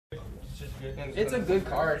It's a good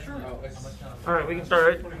card. All right, we can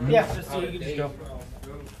start. Right? Yeah, just so you can just go.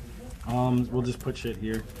 We'll just put shit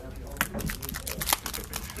here.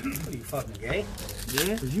 What are you fucking gay?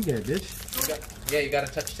 Yeah. Cause you get bitch. Yeah, you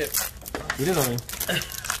gotta touch tip. We did already.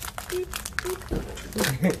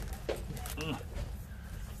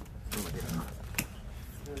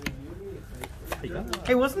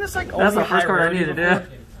 Hey, wasn't this like that's the first card I needed, yeah.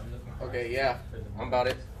 Okay, yeah. I'm about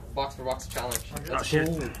it. Box for box challenge. Oh shit.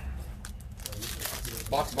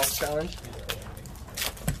 Box box challenge.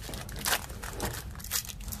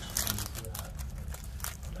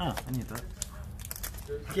 Huh, I need that.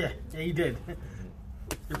 Yeah, you did.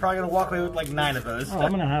 You're probably gonna walk away with like 9 of those. Oh,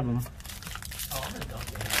 I'm gonna have them.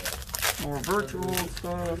 More virtual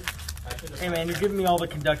stuff. Hey man, you're giving me all the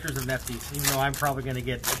conductors of Nefties, even though I'm probably gonna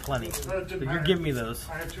get plenty. But you're giving me those.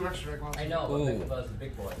 I have 2 extra. I know.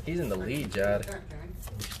 He's in the lead, Jad.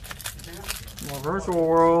 More virtual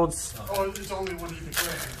worlds. Oh, it's only one you can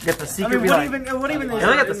play. Get the secret. I mean, what even is if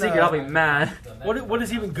I get the secret, I'll be mad. What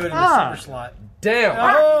is even good in the super slot? Damn.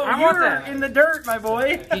 Oh, I want you're that. in the dirt, my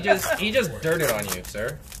boy. He just dirted on you,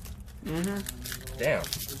 sir. Damn.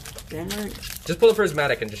 Damn right. Just pull a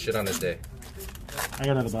prismatic and just shit on his day. I got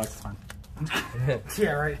another box, it's fine.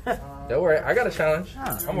 Yeah, right. Don't worry, I got a challenge.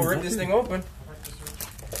 Ah, I'm gonna rip this thing open.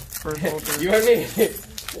 First filter. You and me.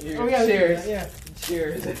 Oh yeah, Cheers. yeah.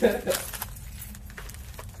 Cheers.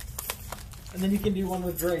 And then you can do one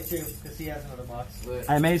with Dre too, because he has another box.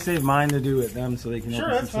 I may save mine to do with them so they can Sure,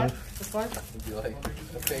 open that's some fine. stuff. That's fine. Would you like?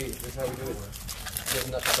 Okay, this is how we do it. Give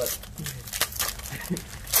nuts, but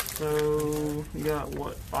So you got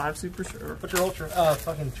what? 5 super or What's your ultra?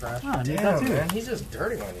 Fucking trash. Ah, I need that damn, too. man, he's just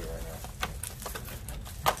dirting on you right now.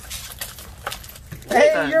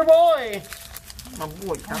 Hey, your boy. my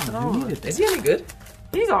boy Captain You Oliver. need it. Is he any good?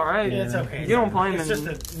 He's all right. Yeah, it's okay. You don't play him It's in.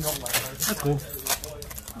 just a normal card. That's cool.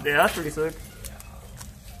 Yeah, that's pretty sick.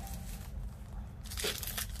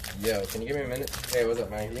 Yo, can you give me a minute? Hey, what's up,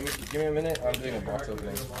 man? Give me a minute. I'm doing a box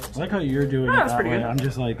opening. I like how you're doing Ah, it that's that pretty way. good. I'm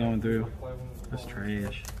just like going through. That's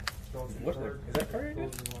trash. What is that card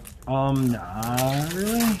good? Nah,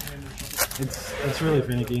 really. It's really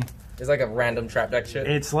finicky. It's like a random trap deck shit.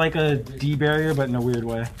 It's like a D barrier, but in a weird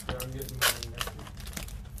way.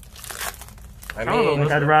 I don't know, mean,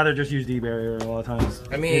 Like I'd rather just use D barrier a lot of times.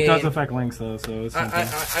 I mean, it does affect links though, so it's I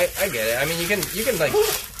get it. I mean, you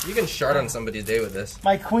can shard on somebody's day with this.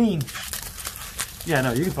 My queen. yeah,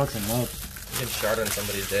 no, you can fuck something up. You can shard on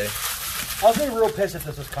somebody's day. I was gonna be real pissed if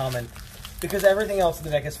this was common, because everything else in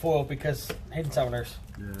the deck is foiled because hidden summoners.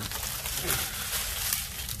 Yeah.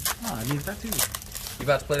 Oh, I need that too. You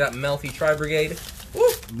about to play that Melfi Tri Brigade? Woo!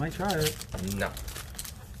 I might try it. No.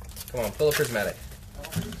 Come on, pull a prismatic.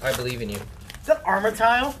 I believe in you. Is that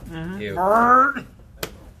Armatile? You. Bird.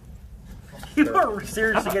 You are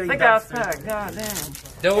seriously getting Thick ass dumpstered. pack. God damn.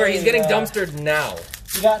 Don't worry, he's getting Hey, dumpstered now.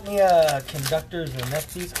 You got any conductors or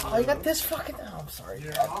Nefties? Oh, you got this fucking. Oh, I'm sorry.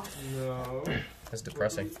 No. That's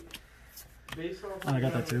depressing. Oh, I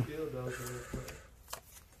got that too.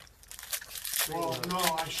 Well, no,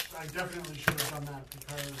 I definitely should have done that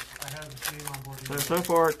because I had the same on board. So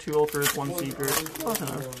far, 2 ultras, 1 secret. Close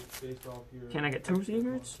enough. Can I get 2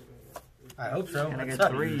 secrets? I hope so. Can I get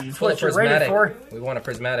That's 3? Pull a what you're rated prismatic. for. We want a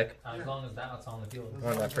prismatic. As long as that's on the field. We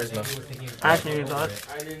want that prisma. I actually need that.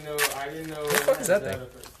 I didn't know. What the fuck is that thing?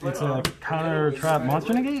 It's a counter trap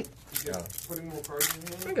monster negate. Putting more cards in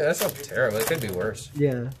here. Okay, that's not terrible. It could be worse.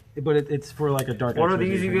 Yeah, but it's for like a dark. What are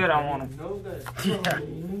these you get? I want them. Know that.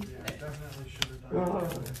 Definitely should have done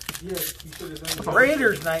that. Yeah, he should have done that.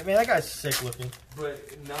 Raiders night, man. That guy's sick looking. But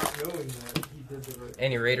not knowing that he did the right.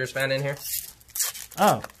 Any Raiders fan in here?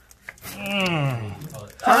 Oh.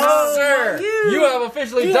 Oh, Sir, you have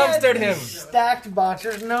officially He had dumpstered him. Stacked box.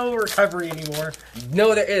 There's no recovery anymore.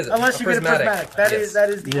 No, there is. Unless you get a prismatic. That is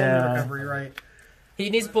Yes. the Yeah. only recovery, right? He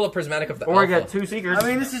needs to pull a prismatic of the Or I alpha. get 2 secrets. I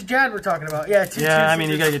mean, this is Jad we're talking about. Yeah, two. Yeah, I two mean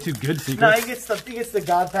you secrets. gotta get 2 good secrets. No, he gets the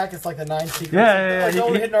God Pack. It's like the 9 secrets. Yeah. Like the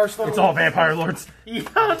only hidden arsenal. It's all vampire lords. Yeah,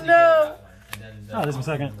 no. Oh, this is my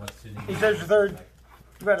second. He says your third.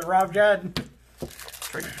 You about to rob Jad?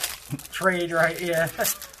 Trade, right? Yeah.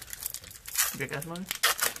 You get gas money?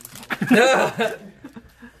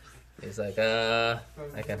 He's like, I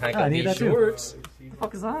can hike I on need these that too. shorts. What the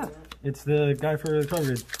fuck is that? It's the guy for the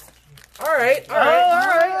target. All right, all Oh, right. all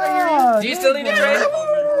right. I hear you. Do you still need to trade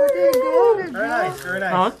it? Very nice. Very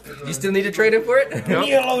nice. Huh? Do you still need to trade it for it?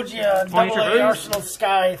 Neologia, Twenty double A tributes. Arsenal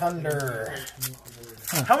Sky Thunder.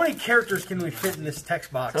 How many characters can we fit in this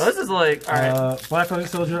text box? So this is like, alright. Black Flag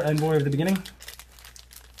Soldier, Envoy of the Beginning.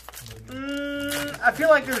 I feel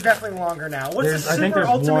like there's definitely longer now. What's There's- the I think super there's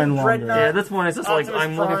ultimate one longer. dreadnought? Yeah, this one is just like, Optimus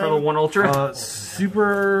I'm looking for the Prime. 1 ultra.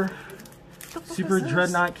 Super Super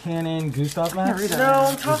Dreadnought Cannon Gustav Max. No,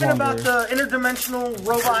 I'm talking about the interdimensional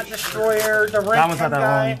robot destroyer, the That one's not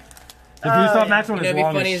that long. The Gustav Max one You is know,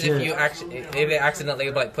 long it'd be funny as is if shit. you actually, if they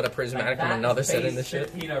accidentally like put a prismatic from another set in the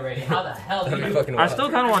shit. How the hell That'd do be you? fucking I wild.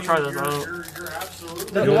 still kind of want to try this out. You're absolutely.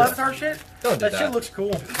 The dual avatar shit? Don't do That that. shit looks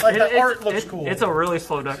cool. Like, the art looks cool. It's a really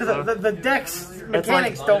slow deck, though. The deck's It's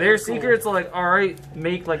mechanics like, don't their look cool. secret's like, alright,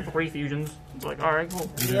 make like 3 fusions. It's like, alright, cool.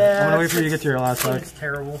 Yeah, I'm gonna wait for you to get to your last deck. It's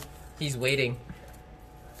terrible. He's waiting.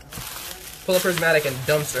 Pull a prismatic and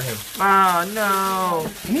dumpster him. Ah, no.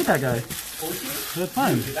 You need that guy. That's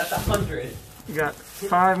fine. That's 100. You got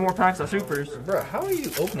 5 more packs of supers. Bro, how are you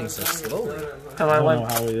opening so slowly? Because I don't like know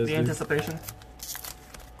how it is, the dude. anticipation.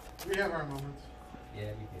 We have our moments.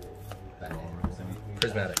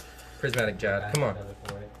 Prismatic. Prismatic Jad. Come on.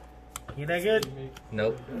 You that good?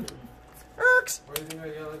 Nope. Why do you think I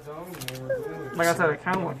got like Tom? You know, we're doing Like I said, I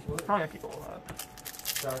kind of want probably gonna keep all that.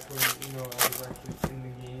 back when, you know, I was actually in the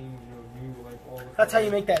game, you know, knew like all the That's how you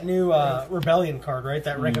make that new Rebellion card, right?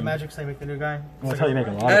 That Rank of Magic, so they make the new guy. Well, that's how you make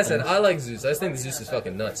a lot Like I of said, things. I like Zeus. I just think Zeus is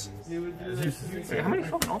fucking nuts. Wait, how many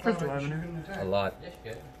fucking ultras do I have in here? A lot.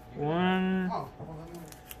 1, Oh, well then.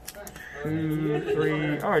 2,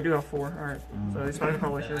 3. Oh, I do have 4. Alright. So these guys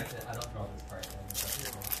probably should. I don't draw this card.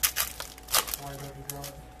 Why don't you draw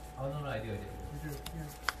it? Oh no, I do. You do,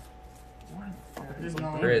 yeah.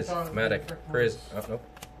 No, Prismatic. Priz. Oh, nope.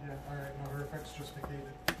 Yeah, alright, no, her effect's just vacated.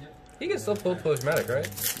 He can still pull prismatic, right?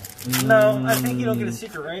 No, I think you don't get a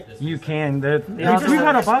secret, right? You can. Yeah, We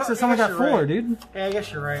had a box that I someone guess got you're 4, right. dude. Yeah, I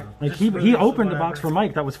guess you're right. Like Just he really opened the whatever. box for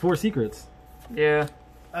Mike that was 4 secrets. Yeah.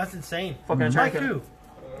 That's insane. Fucking Mike check it. who?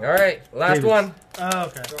 Alright, last Davis. one. Oh,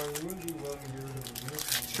 okay. John, wouldn't you let me get rid of the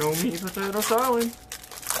unicorn? Show me potato salad. If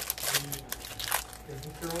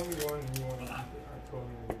it's your only one and you want to keep it, I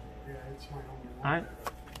totally agree. Yeah, it's my only one. Alright.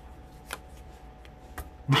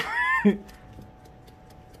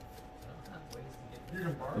 You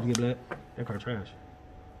can borrow. Did you get that? That card trash.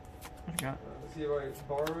 What you got? See, if I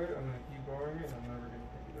borrow it, I'm gonna keep borrowing it, and I'm never gonna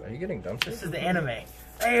pick it Are up. you getting dumpster? This is the anime.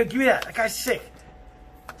 Hey, give me that. That guy's sick.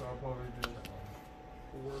 So I'll probably just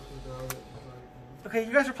work without it. Okay,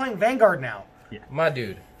 you guys are playing Vanguard now. My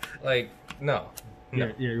dude. Like, no. No.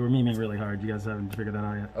 Yeah, you're memeing really hard. You guys haven't figured that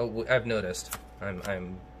out yet. Oh, I've noticed.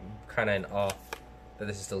 I'm kind of in awe that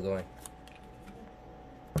this is still going.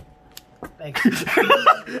 Thank you.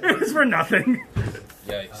 It's for nothing.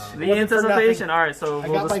 Yikes. The Wasn't for anticipation. nothing. Alright, so I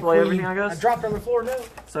we'll got my display queen. everything, I I guess. dropped on the floor now.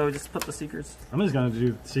 So just put the secrets. I'm just gonna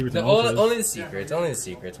do secrets No, and ultras. only the secrets. Only the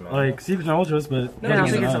secrets, man. Like secrets and ultras, but No, Yeah, Nobody no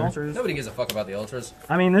gives a secrets and matter. ultras. Nobody gives a fuck about the ultras.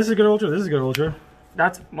 I mean, this is a good ultra. This is a good ultra.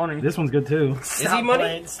 That's money. This one's good too. Is he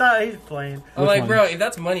money? Stop, he's playing. I'm Which like, one? bro, if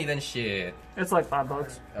that's money, then shit. It's like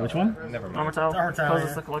 $5. Which one? Never mind. Armor tile. Armor tile, Because yeah.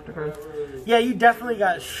 it's the collector card. Yeah, you definitely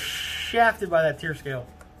got shafted by that tier scale.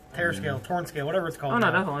 Tear scale, torn scale, whatever it's called. Oh,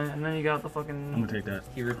 no, now. definitely. And then you got the I'm fucking... gonna take that.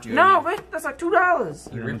 He ripped you. No, a wait, that's like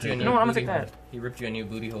 $2. new, he ripped you a new No, I'm gonna booty take hole. that. He ripped you a new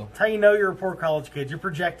booty hole. That's how you know you're a poor college kid. You're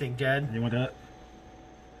projecting, Jed. You want that?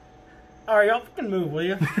 Alright, y'all fucking move, will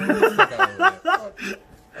you? Fuck out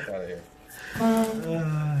of here.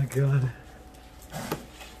 Oh god.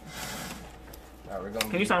 Alright, we're going.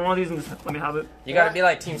 Can you sign one of these and just let me have it? You gotta be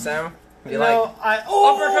like Team Sam. Be No, like, I.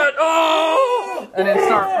 Oh! uppercut, oh! And then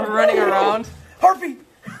start running around. Harpy!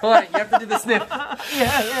 Hold on, you have to do the sniff.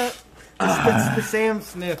 Yeah. It's the Sam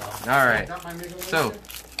sniff. Alright, Got my mega so.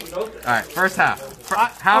 Alright, first half.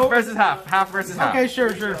 Half versus half. Half versus half. Okay, sure.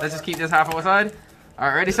 Let's just keep this half aside.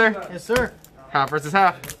 Alright, ready, sir? Yes, sir. Half versus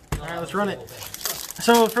half. Alright, let's run it.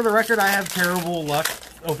 So, for the record, I have terrible luck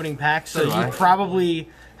opening packs, so So do you I. probably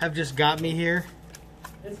have just got me here.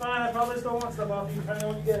 It's fine. I probably still want stuff off you depending on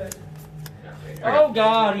when you get it. Oh,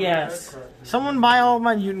 God, yes. Someone buy all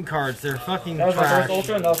my mutant cards. They're fucking That was my trash. first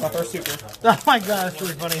ultra and that was my first super. Oh my god, that's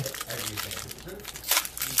really funny.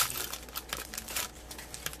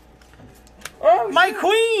 Oh, My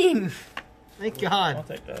queen! Thank I'll God.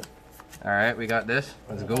 take that. Alright, we got this.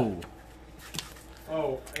 Let's go.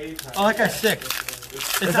 Oh, A-type. Oh, that guy's sick.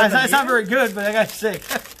 It's not very good, but that guy's sick.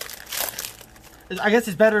 I guess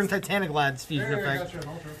it's better than Titanic Lad's fusion Hey, I effect. got you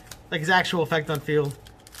an ultra. Like his actual effect on field.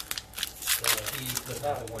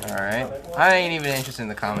 Alright. I ain't even interested in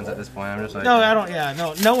the comments at this point. I'm just like. No, I don't.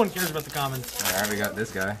 Yeah, no one cares about the comments. Alright, we got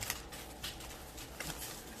this guy.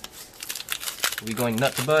 We going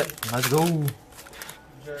nut to butt. Let's go.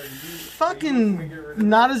 Fucking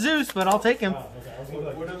not a Zeus, but I'll take him.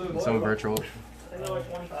 Some virtual.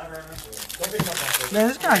 Man,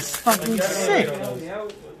 this guy's fucking sick.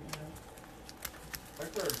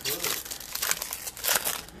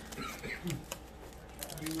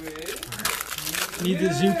 Need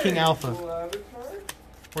the Zoo King Alpha.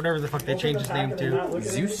 Whatever the fuck they changed his name to.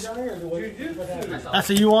 Zeus? That's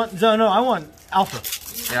what you want? No, I want Alpha.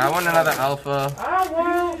 Yeah, I want another alpha.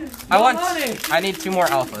 I need 2 more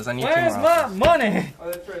alphas. I need 2 more alphas. money?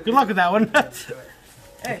 Good luck with that one.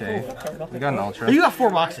 Okay. We got an ultra. You got 4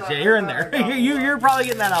 boxes. Yeah, you're in there. You're probably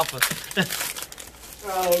getting that Alpha.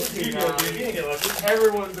 Oh, you didn't get lucky.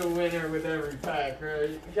 Everyone's a winner with every pack, right?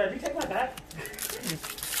 Yeah, did you take my pack?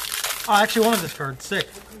 Oh, I actually wanted this card. Sick.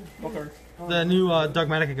 What card? The new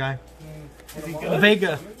Dogmatica guy.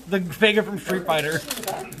 Vega. The Vega from Street Fighter.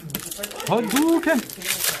 Oh, okay.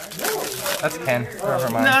 That's Ken. Never No,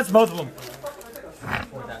 mind. that's both of them.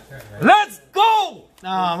 Let's go!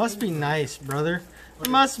 Oh, must be nice, brother.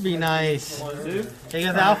 Must be nice. Hey, you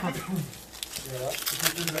got the Alpha.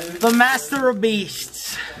 The Master of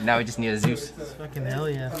Beasts. Now we just need a Zeus. Fucking hell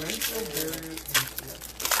yeah.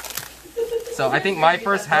 So I think my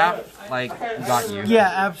first half, like, got you. Yeah,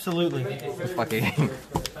 absolutely. Fucking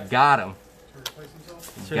got him.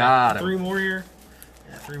 So Got him. 3 more here.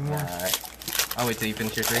 Yeah, 3 more. Alright. I'll wait till you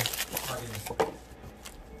finish your 3.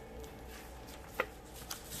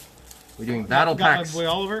 We're doing battle Got packs. my boy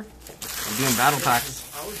Oliver. We're doing battle packs.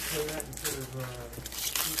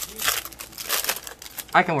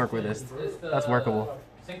 I can work with this. That's workable.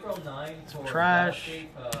 Synchro 9 for Trash.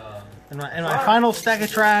 Rockscape, And my final stack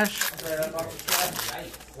of trash.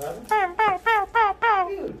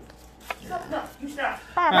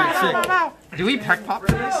 Alright, sick. Do we peck pop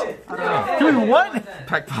for this? I don't know. Do we what?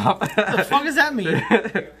 Peck pop. What the fuck does that mean?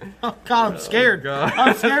 Oh god, I'm scared. God.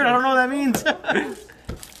 I'm scared. I don't know what that means.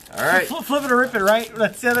 Alright. Flip it or rip it, right?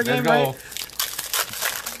 That's the other Let's game, go. right?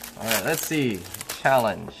 Alright, let's see.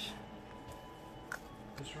 Challenge.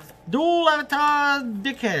 Dual avatar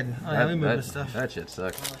dickhead. Oh, yeah, let me move this stuff. That shit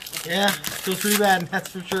sucks. Yeah, feels pretty bad. That's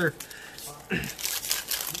for sure.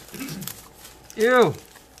 Ew.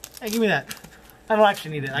 Hey, give me that. I don't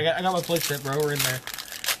actually need it. I got my playset, bro. We're in there.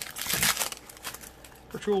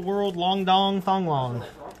 Virtual World, Long Dong, Thong Long.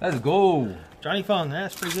 Let's go. Johnny Fung.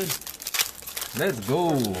 That's pretty good. Let's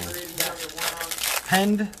go.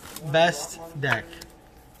 Penned best deck.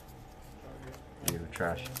 You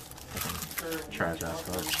trash. Trash ass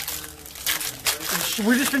fuck.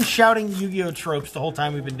 We've just been shouting Yu-Gi-Oh tropes the whole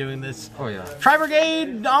time we've been doing this. Oh yeah.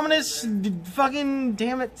 Tri-Brigade, Ominous, fucking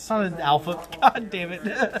damn it, it's not an alpha. God damn it.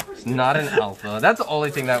 It's not an alpha. That's the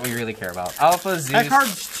only thing that we really care about. Alpha, Zeus. That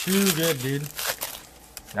card's too good, dude.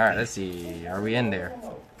 Alright, let's see. Are we in there?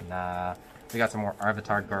 Nah. We got some more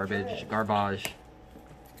Avatar garbage.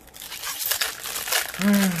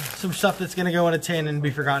 Some stuff that's gonna go in a tin and be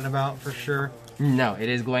forgotten about for sure. No, it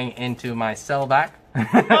is going into my sellback.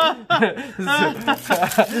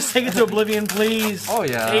 Just take it to oblivion, please. Oh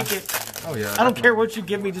yeah. Take it. Oh yeah. I don't care what you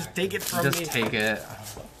give me, just take it from me. Just take it.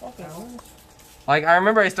 Like, I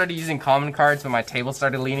remember I started using common cards when my table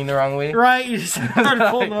started leaning the wrong way. Right, you just started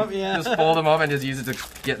folding them up, yeah. Just fold them up and just use it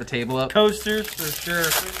to get the table up. Coasters, for sure.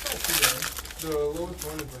 The lowest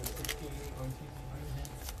one is like 16 on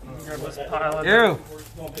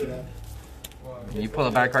TCG. Ew! You pull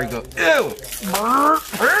a bad card, you go, ew!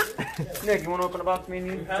 Nick, you want to open a box, me and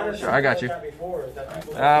you? Sure, I got you.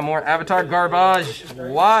 More Avatar garbage.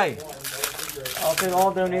 Why? I'll take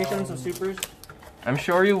all donations of supers. I'm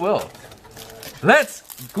sure you will. Let's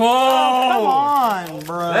go! Come on,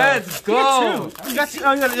 bro. Let's go! You got two. You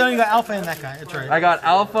got Alpha and that guy. That's right. I got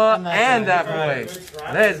Alpha And and that that boy.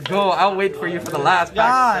 Let's go. I'll wait for you for the last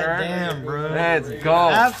God pack, sir. damn, bro. Let's go.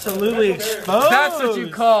 Absolutely exposed. That's what you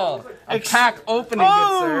call a pack opening,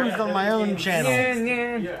 good sir. Exposed on my own channel.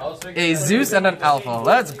 A Zeus and an Alpha.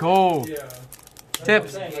 Let's go.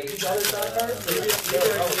 Tips. Maybe if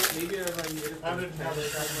I need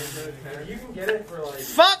it, You can get it for like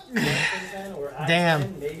Fuck. or Damn.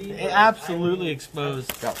 Absolutely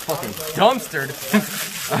exposed. Got fucking dumpstered.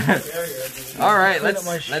 All right, let's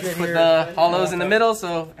my shit put here. the hollows in the middle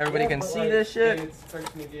so everybody can see this shit.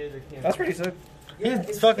 That's pretty sick.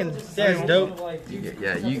 He's fucking, that's dope.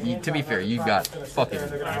 Yeah, you. To be fair, you got fucking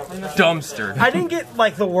dumpstered. I didn't get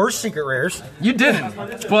like the worst secret rares. You didn't,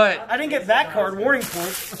 but I didn't get that card, warning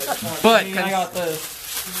point. but I got this.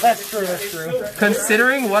 That's true, that's true.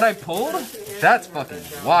 considering what I pulled, that's fucking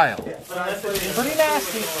wild. Pretty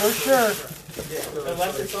nasty, for sure.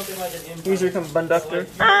 Here's your conductor.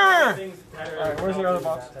 Ah! Alright, where's your other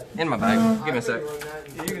box? In my bag. Give me a sec.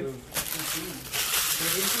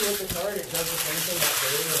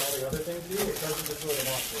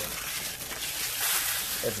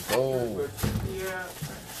 Let's go.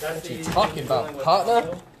 What you talking about,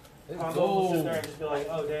 partner? Let's go.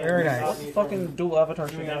 Very nice. Fucking dual avatar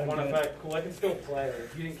shit. one effect. Cool, I can still play it.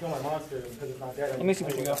 You didn't kill my monster because it's not dead. Let me see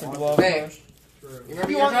what you got for dual Hey. avatars. You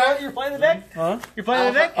remember your time? You're playing the deck? Huh? You're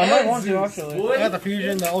playing the deck? I might want to actually. I got the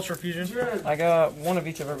fusion, the ultra fusion. I got one of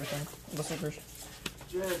each of everything. The secrets.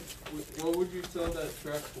 Jed, what would you sell that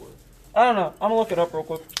track for? I don't know. I'm gonna look it up real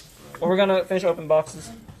quick. But we're gonna finish open boxes.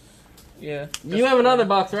 Yeah. You have another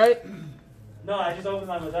box, right? No, I just opened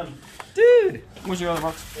mine with them. Dude! Where's your other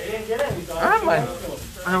box? They didn't get any, so I have mine.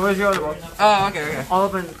 I know. Where's your other box? Oh, okay. I'll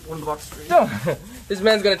open one of the boxes. No! This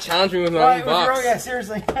man's gonna challenge me with my own box. Yeah,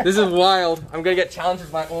 seriously. This is wild. I'm gonna get challenged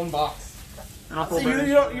with my own box. And I'll pull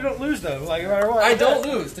You don't lose though, like no matter what. I don't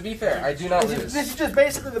lose, to be fair. I do not lose. This is just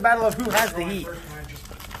basically the battle of who has the heat.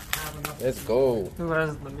 Let's go. Who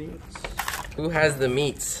has the meats? Who has the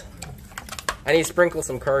meats? I need to sprinkle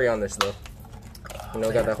some curry on this though. You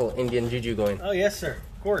know, got that whole Indian juju going. Oh yes, sir.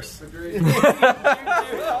 Of course.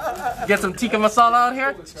 Get some tikka masala out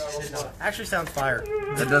here. Actually sounds fire.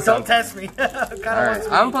 It does Don't sound. test me. Alright,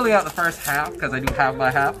 I'm pulling out the first half because I do have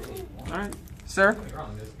my half. Alright. Sir,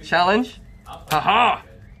 challenge. Haha!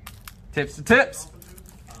 Tips to tips.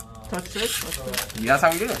 Touch it. That's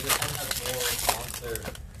how we do it.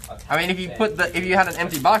 I mean, if you had an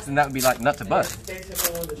empty box, then that would be like nut to butt.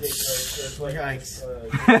 Yikes.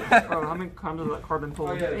 Bro, how many times does that card been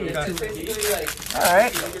pulled? It's basically like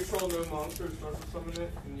Alright. you control no monster, start to summon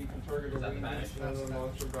it, and you can target a weakness and then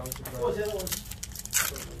monster bounce across. What was the other one?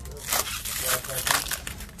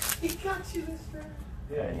 He got you this turn.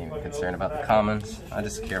 I ain't even concerned about the commons. I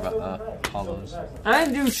just care about the hollows. I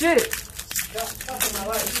didn't do shit.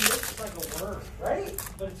 Right?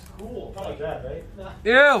 But it's cool. Not like that, right?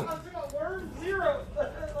 Ew! Worm 0.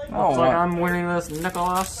 Oh, Looks like I'm winning this,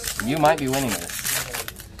 Nicholas. you might be winning this.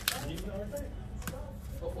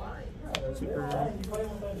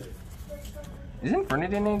 Is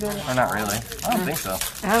Infinity any good? Or not really? I don't think so.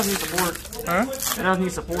 It has new support. Huh? It has new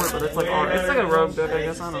support, but it's like a rogue deck, I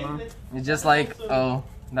guess. I don't know. It's just like, oh,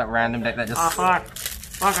 that random deck that just. Ah, fuck.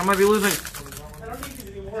 Fuck, I might be losing.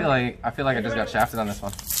 I feel like I just got shafted on this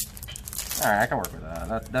one. Alright, I can work with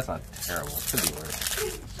that. That's not terrible. Could be worse.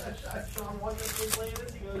 Sean watching me playing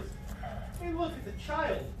this, he goes, hey, look at the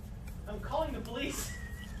child. I'm calling the police.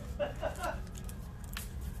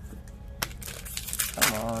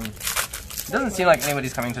 Come on. It doesn't seem like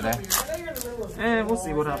anybody's coming today. We'll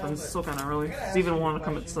see what happens. Still kind of early. Steven wanted to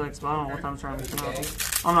come at 6, but I don't know what time it's trying to come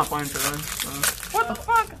out. I'm not playing today, so. What the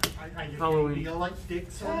fuck? Halloween. Like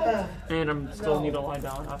And I'm still need to lie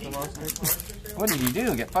down after last night. What did you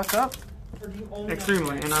do? Get fucked up?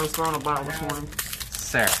 Extremely, and I was throwing a battle this morning.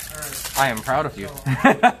 Sir, I am proud of you.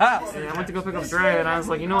 Yeah, I went to go pick up Dre, and I was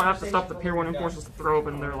like, you know what, I have to stop the Pier 1 enforcers to throw up,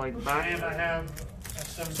 and they're like back. And I have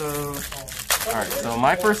a So, Alright, so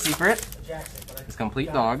my first secret is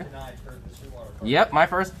complete dog. Yep, my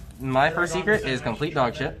first secret is complete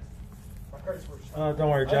dog shit. Don't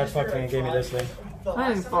worry, Jack fucking gave me this thing. I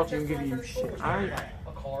didn't fucking give you shit, alright?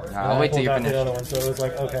 I'll wait till you finish. The other one, so it was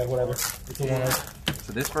like, okay, whatever. It's a 1-0.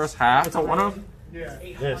 So this first half, It's a 1-0?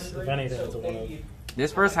 This, if anything, it's a 1-0.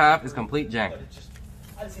 this first half is complete jank.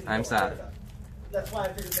 I'm sad. That's why I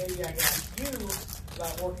figured maybe I could ask you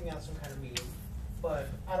about working out some kind of meeting. But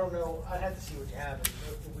I don't know. I'd have to see what you have and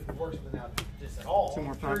if we could work something out just at all. 2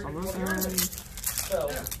 more packs on this end. So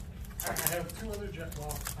I have 2 other jets.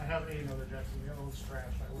 Well, I have 8 other jets, and the other one's trash.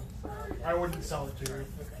 I wouldn't sell it to you.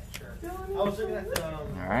 Okay, sure. I was looking at the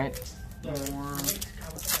Alright. More.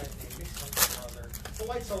 the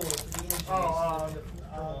white solo.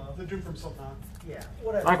 The dude from Slipknot. Yeah,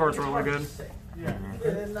 whatever. That card's really good. Yeah.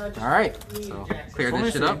 And then, just Alright, me so and Jackson. clear Let me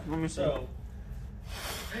this shit see. up. Let me see. So,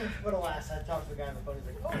 but alas, I talked to the guy on the phone. He's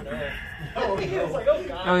like, "Oh no!" He was like, "Oh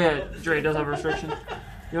god." Oh yeah, Dre does have a restriction.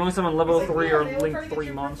 You only summon level 3 or link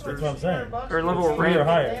 3 monsters. That's what I'm saying. Or level 3 or rank.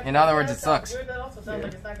 higher. In other words, it sucks. That also sounds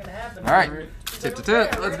like it's not gonna happen. Alright, tip to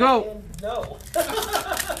tip, let's go. No.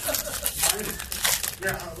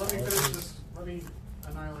 Yeah, let me finish this. Let me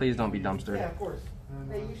annihilate. Please don't be Yeah, dumpstered. of course. And,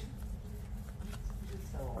 Hey, you should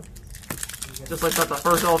sell them. Just like that, the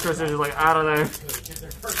first Ultras is just like out of there.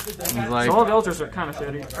 He's So like, all the Ultras are kind of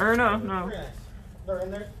shitty. Or no, They're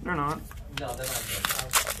in there. they're not. No, they're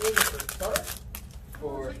not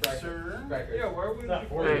For Sir? Yeah, why would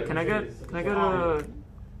you? Hey, can I get a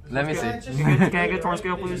let me see. can I get torn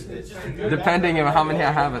scale, please? Depending on how many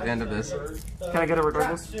I have at the end of this. Can I get it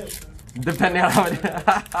regardless? Depending on how many.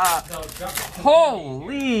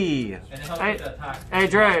 Holy! Hey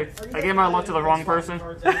Dre, I gave my luck to the wrong person.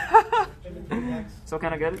 So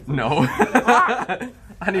can I get it? No.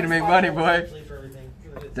 I need to make money, boy.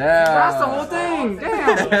 Damn. That's the whole thing.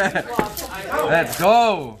 Damn. Let's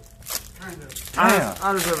go.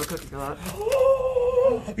 I deserve a cookie for that.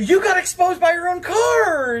 You got exposed by your own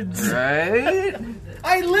cards! Right?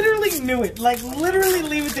 I literally knew it. Like, literally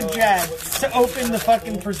leave it to Jad to open the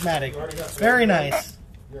fucking prismatic. Very nice.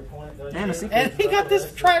 And a secret. And he got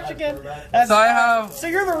this trash again. So I have So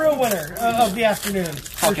you're the real winner of the afternoon.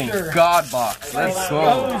 For fucking sure. God box. Let's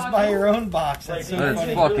go. Exposed by your own box. That's so Let's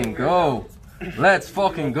funny. fucking go. Let's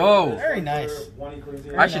fucking go. Very nice.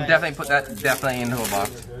 I should definitely put that definitely into a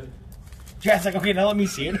box. Jad's like, okay, now let me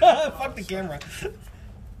see it. Fuck the camera.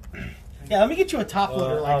 Yeah, let me get you a top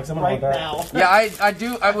loader like right now. Yeah,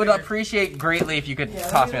 I would appreciate greatly if you could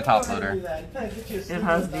toss me a top loader. It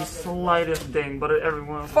has the slightest ding, but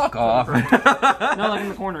everyone. Fuck off. No, like in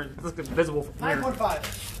the corner. It's visible from here.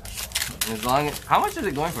 9.5. As long as, how much is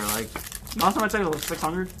it going for? Like Last time I checked, it was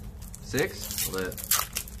 600. 6? Lit.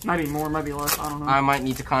 Might be more, might be less. I don't know. I might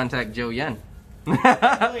need to contact Joe Yen.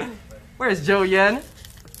 Where's Joe Yen?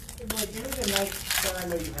 Like, give me the nice that I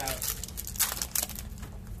know you have.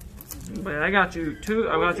 But I got you two.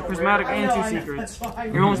 I got you prismatic and two secrets.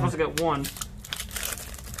 You're only supposed to get one.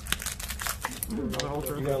 Another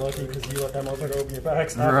ultra. You got lucky because you let that motherfucker open your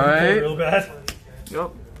packs. Right. Real bad.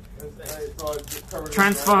 Yup.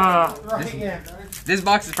 Transfer. This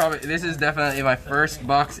box is probably, this is definitely my first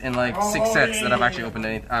box in like 6 sets that I've actually opened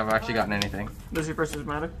I've actually gotten anything. This is your first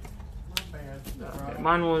prismatic? Okay,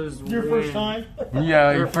 mine was Your first time?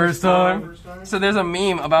 Yeah, your first time. So there's a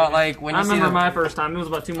meme about like when you I see remember the, my first time. It was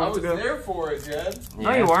about 2 months ago. there for it, Jed.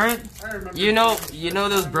 No, you weren't. You know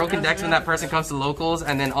those broken decks when that person comes to locals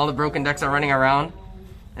and then all the broken decks are running around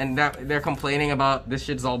and that they're complaining about this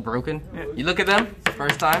shit's all broken. Yeah. You look at them,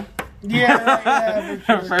 first time. Yeah, right, yeah, for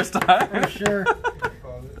sure. First time. For sure.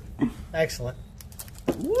 Excellent.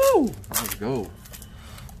 Woo! Let's go.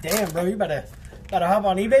 Damn, bro, you better hop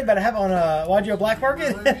on eBay, better have on Waggio Black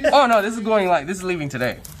Market. Oh no, this is leaving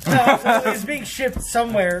today. No, so it's being shipped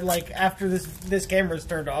somewhere like after this camera's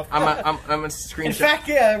turned off. I'm a In screenshot. fact,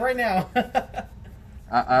 yeah, right now.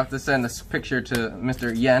 I have to send this picture to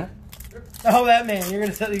Mr. Yen. Oh, that man! You're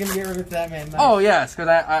gonna get rid of that man. Nice. Oh yes, because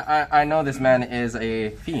I know this man is a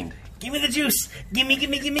fiend. Give me the juice! Gimme!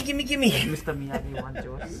 Mr. Miyagi wants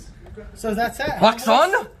yours. So that's that. Wax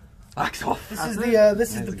on, wax off.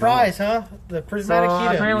 This is the prize, huh? The So prismatic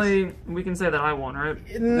keto. apparently we can say that I won, right?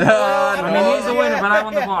 No, I mean, he's the winner, but I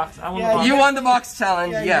won the box. I won the box. You won the box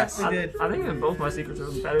challenge. Yeah, you Yes. definitely did. I think that both my secrets are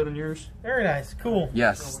better than yours, Very nice. Cool.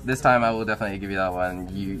 Yes. This time I will definitely give you that one.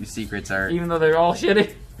 You secrets are. even though they're all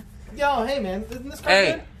shitty. Yo, hey man, isn't this card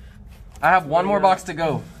Hey, good? I have one more box to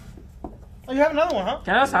go. Oh, you have another one, huh?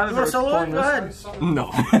 Can I just have it You want for to solo it? pulling Go this? ahead.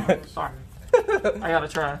 No. Sorry. I gotta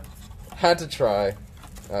try. Had to try.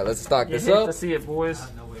 Alright, let's stock You this hate up. to see it, boys.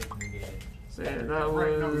 So yeah, that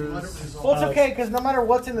was. Well, it's okay, because no matter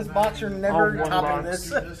what's in this box, you're never one topping box.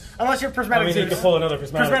 this. Unless you're prismatic Zeus. another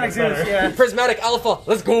Prismatic Zeus, yeah. Prismatic Alpha.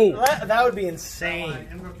 Let's go. That would be insane.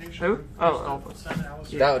 Who? Oh,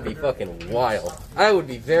 Alpha. That would be fucking wild. I would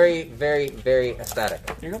be very, very, very ecstatic.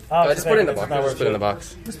 Here you go. Just put it in the box. Just put it in the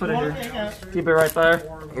box. Just put it here. Keep it right there.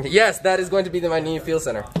 Yes, that is going to be my new field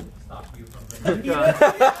center. Good job.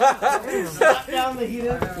 Slap down the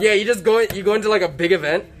heater. Yeah, you go into like a big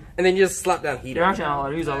event and then you just slap down heat. You're actually not allowed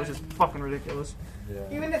to use that, which is fucking ridiculous.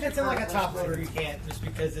 Even if it's in like a top loader, you can't, just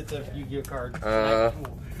because it's a Yu-Gi-Oh card.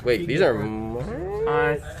 Wait, these are mine?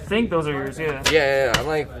 I think those are yours, yeah. Yeah, I'm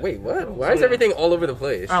like, wait, what? Why is everything all over the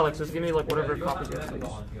place? Alex, just give me like whatever copy you have, please.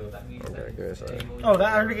 Okay, good, sorry. Oh,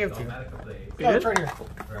 that I already gave it to you. You Oh, did? it's right here.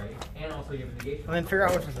 And also you have a negation. And then figure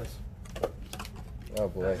out which is this. Oh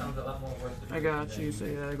boy. Sounds a lot more worse than I got you, so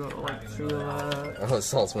yeah, I got like two of that. Oh,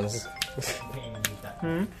 saltsman's.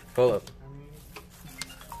 Hmm? Hold up.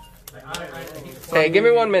 Hey, give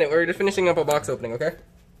me 1 minute. We're just finishing up a box opening, okay?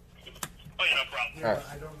 Oh, yeah, no problem. Alright.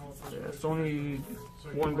 Yeah, it's only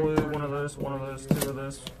one blue, one of this, two of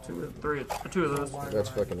this, two of those. That's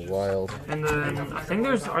fucking wild. And then I think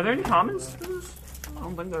are there any commons to this? I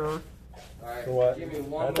don't think there are. For what? Give me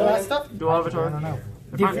 1 All that minute. stuff? Dual avatar? I don't know.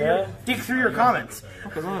 Yeah. Dig through your comments.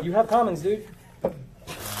 Okay, go You have comments, dude.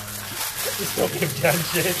 Still give Jen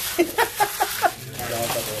shit.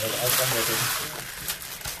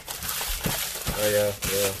 Oh yeah.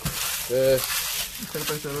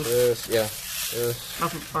 This, yeah. This.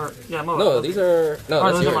 Nothing, or, yeah, more. No, these are. No, Oh,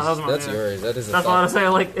 that's those are yours. mine, those are mine, That's yeah. yours. That is a That's why I was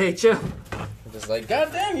saying, like, hey, chill. I'm just like, God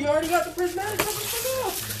damn, you already got the prismatic.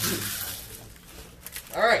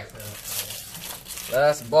 Alright.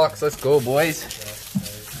 Last box. Let's go, boys.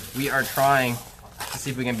 We are trying to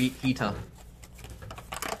see if we can beat Hita.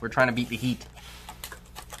 We're trying to beat the heat.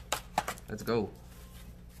 Let's go.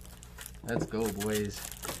 Let's go, boys.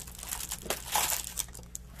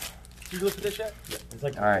 You look at this yet? Yeah, it's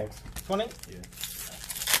like Alright. 20? Yeah.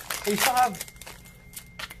 Hey, you still have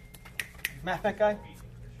Math Guy?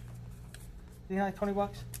 he like $20? Let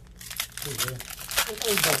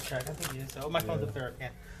me double check. I think he is. Oh, my phone's up there.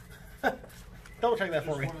 Yeah. Double check that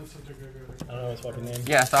for me. This one is such a good I don't know his fucking name.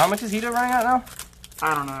 Yeah, so how much is Hita running at now?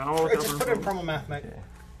 I don't know. I'll look Just up put in and- promo math, mate. It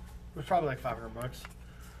was probably like $500.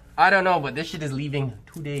 I don't know, but this shit is leaving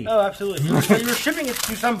today. Oh, absolutely. You were shipping it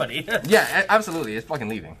to somebody. Yeah, absolutely. It's fucking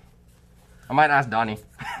leaving. I might ask Donnie.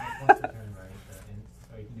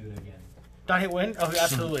 Don't hit win? Oh,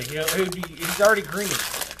 absolutely. He's already creaming.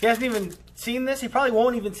 He hasn't even seen this. He probably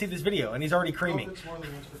won't even see this video, and he's already creaming.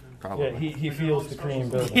 Probably. Yeah, he feels the cream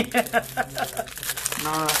building. No,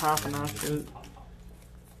 that's half enough, dude.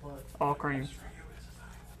 All cream.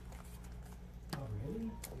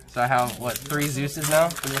 So I have, what, 3 Zeuses now?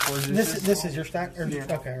 3 or 4 Zeuses? This is your stack? Or, Yeah.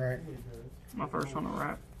 Okay, right. My first one to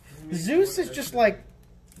wrap. Zeus is just like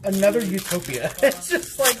another utopia. It's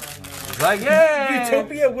just like It's like, yay!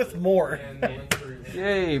 utopia with more.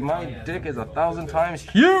 Yay, my dick is 1,000 times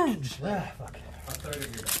huge!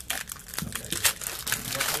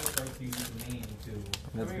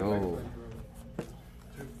 Let's go.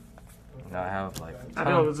 Now I have like I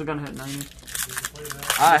feel like this is gonna hit 90.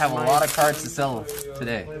 I have a lot of cards to sell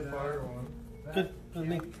today. Good with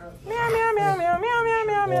me.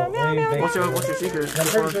 What's your secret? I'm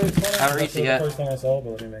pretty sure it's Haven't reached it the yet. first thing I saw,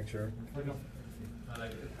 but let me make sure.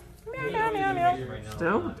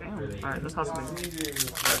 Still? Damn. Alright, this has to be.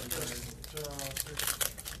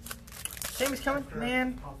 Sammy's coming?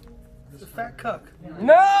 Man. The fat cuck.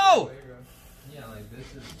 No!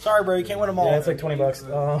 Sorry, bro. You can't win them all. Yeah, it's like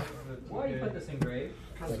 $20. Why you put this in grave?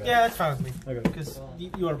 Yeah, that's fine with me. Okay. Because you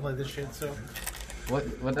want to play this shit, so.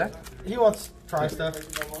 What that? He wants to try stuff.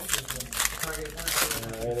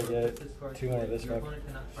 I gotta get 2 more of this fuck. Meow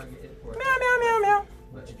meow meow meow.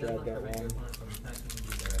 Grab that one.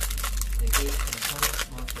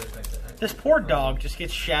 This poor dog just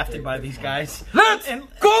gets shafted by these guys. Let's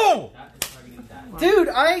go! Dude,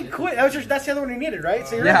 I quit. That's the other one you needed, right?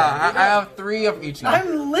 So you're Yeah, in there. I have 3 of each now.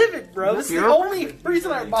 I'm livid, bro. This is the only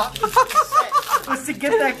reason I bought this set was to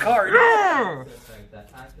get that card. Yeah!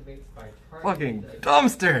 Fucking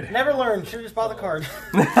dumpstered. Never learned. Should've just bought the card.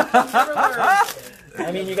 Never learned.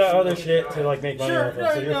 I mean, you got other shit to like make money Sure, off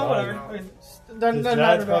of, so you're fine. whatever. I mean, Because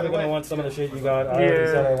Jad's probably gonna want some of the shit you got. I already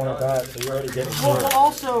said I wanted that, so you're already getting Well, shit.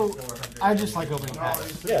 also, I just like opening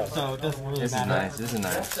packs. Yeah. So it doesn't really This is matter. nice. This is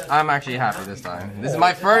nice. I'm actually happy this time. This is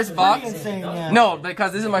my first box. Pretty insane, yeah. No,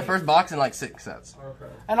 because this is my first box in like 6 sets.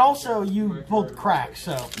 And also, you pulled cracks,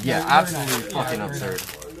 so. Yeah, you're absolutely nice. Yeah, fucking you're absurd.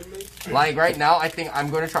 nice. Like right now, I think I'm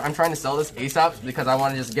trying to sell this ASAP because I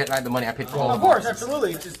want to just get back the money I paid for all the Of course, boxes.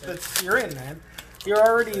 absolutely. It's just that's you're in, man. You're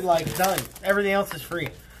already like done. Everything else is free.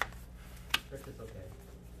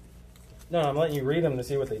 No, I'm letting you read them to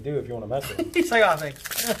see what they do if you want to mess with them. He's like, oh, thanks.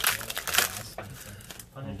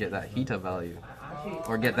 And get that Hita value.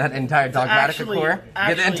 Or get that entire Dogmatica core. Get the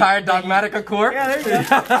actually, entire Dogmatica core. Yeah, there you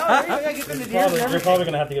go. Oh, there you go. Get them to You're probably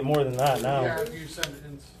gonna have to get more than that now.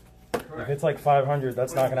 If it's like 500,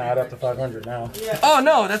 that's not gonna add up to 500 now. Oh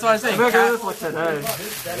no, that's what I'm saying. Look at Cat- this like today.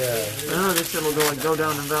 Yeah. I know this shit will go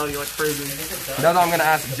down in value like crazy. That's why I'm gonna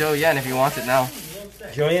ask Joe Yen if he wants it now.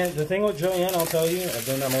 Joanne, the thing with Joanne, I'll tell you, I've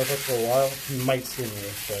been that motherfucker for a while. He might skin you,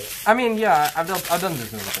 but I mean, yeah, I've done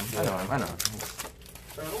business with him. I know him. I know him.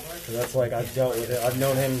 so that's like I've dealt with it. I've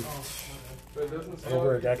known him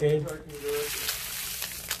over a decade.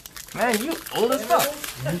 Man, you old as fuck.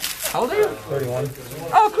 How old are you? 31.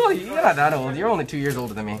 Oh, cool. You're not that old. You're only 2 years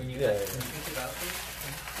older than me. Yeah.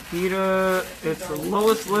 Hita, its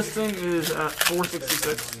lowest listing is at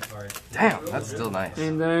 466. Damn, that's still nice.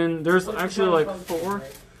 And then there's actually like 4.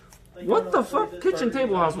 What the fuck? Kitchen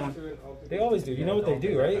table has one. They always do. You know what they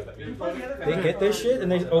do, right? They get this shit and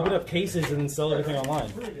they open up cases and sell everything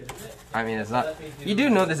online. I mean, it's not. You do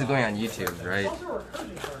know this is going on YouTube, right?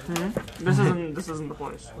 This isn't the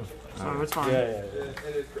place. So it's fine. Yeah.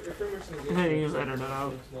 And then you just edit it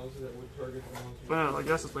out. But yeah, like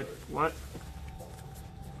this is like what?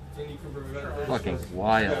 Fucking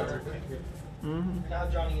wild. Now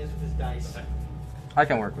Johnny is with his dice. I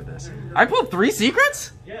can work with this. I pulled 3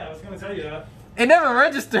 secrets? Yeah, I was gonna tell you that. It never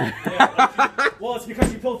registered. Well, it's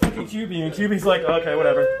because you pulled fucking QB and QB's like, okay,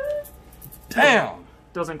 whatever. Damn.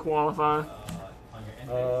 Doesn't qualify.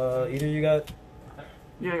 Either you got.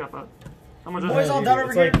 Yeah, I got that. How much is Boys it? all done over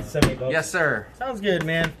It's here? like $70. Yes, sir. Sounds good,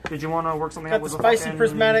 man. Did you want to work something out Got the with spicy fucking-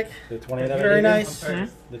 prismatic. The 20 that I Very gave you? nice.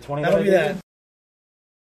 The 20 That'll that I be gave that. you?